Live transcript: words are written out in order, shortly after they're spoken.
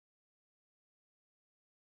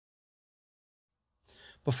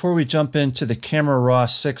Before we jump into the Camera Raw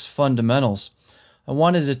 6 fundamentals, I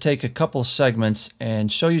wanted to take a couple segments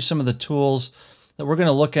and show you some of the tools that we're going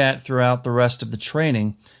to look at throughout the rest of the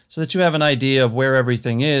training so that you have an idea of where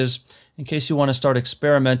everything is in case you want to start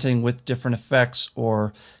experimenting with different effects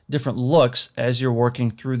or different looks as you're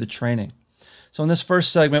working through the training. So in this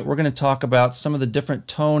first segment, we're going to talk about some of the different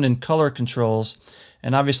tone and color controls,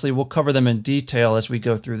 and obviously we'll cover them in detail as we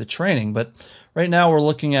go through the training. But right now we're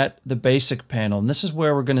looking at the basic panel, and this is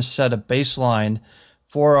where we're going to set a baseline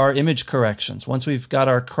for our image corrections. Once we've got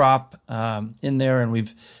our crop in there and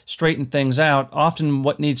we've straightened things out, often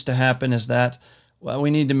what needs to happen is that we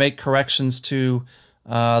need to make corrections to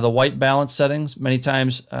the white balance settings. Many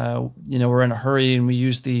times, we're in a hurry and we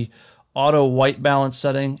use the auto white balance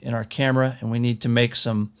setting in our camera, and we need to make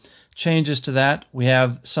some changes to that. We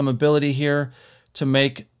have some ability here to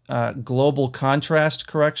make global contrast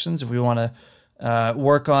corrections. If we want to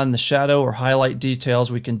work on the shadow or highlight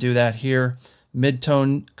details, we can do that here.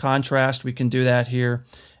 Mid-tone contrast, we can do that here.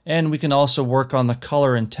 And we can also work on the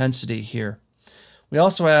color intensity here. We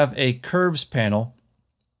also have a curves panel,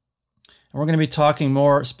 and we're going to be talking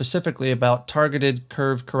more specifically about targeted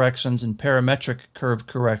curve corrections and parametric curve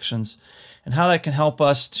corrections and how that can help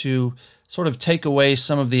us to sort of take away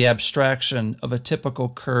some of the abstraction of a typical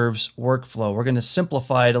curves workflow. We're going to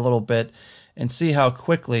simplify it a little bit and see how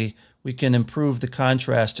quickly we can improve the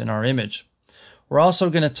contrast in our image. We're also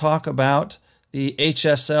going to talk about the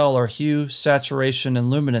HSL, or hue, saturation, and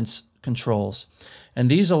luminance controls. And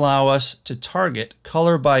these allow us to target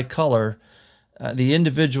color by color the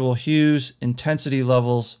individual hues, intensity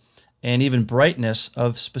levels, and even brightness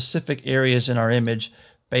of specific areas in our image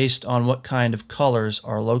based on what kind of colors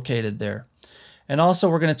are located there. And also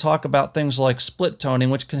we're going to talk about things like split toning,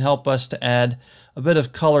 which can help us to add a bit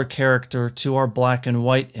of color character to our black and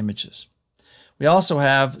white images. We also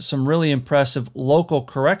have some really impressive local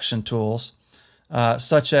correction tools,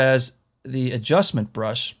 such as the adjustment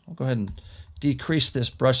brush. I'll go ahead and decrease this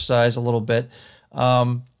brush size a little bit.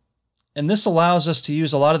 And this allows us to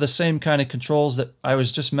use a lot of the same kind of controls that I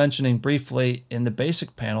was just mentioning briefly in the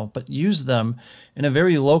basic panel, but use them in a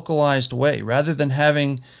very localized way. Rather than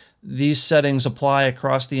having these settings apply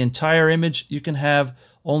across the entire image, you can have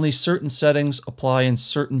only certain settings apply in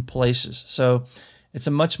certain places. So it's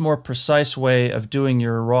a much more precise way of doing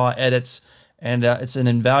your raw edits, and it's an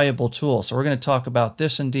invaluable tool. So we're going to talk about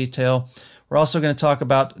this in detail. We're also going to talk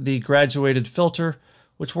about the graduated filter,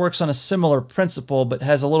 which works on a similar principle but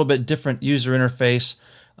has a little bit different user interface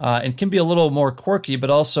and can be a little more quirky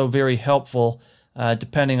but also very helpful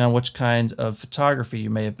depending on which kind of photography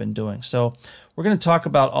you may have been doing. So we're going to talk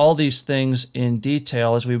about all these things in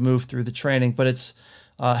detail as we move through the training, but it's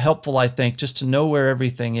helpful, I think, just to know where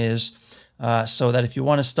everything is so that if you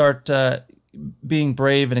want to start being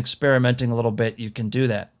brave and experimenting a little bit, you can do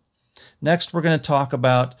that. Next, we're going to talk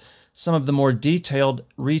about some of the more detailed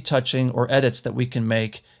retouching or edits that we can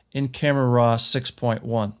make in Camera Raw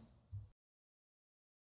 6.1.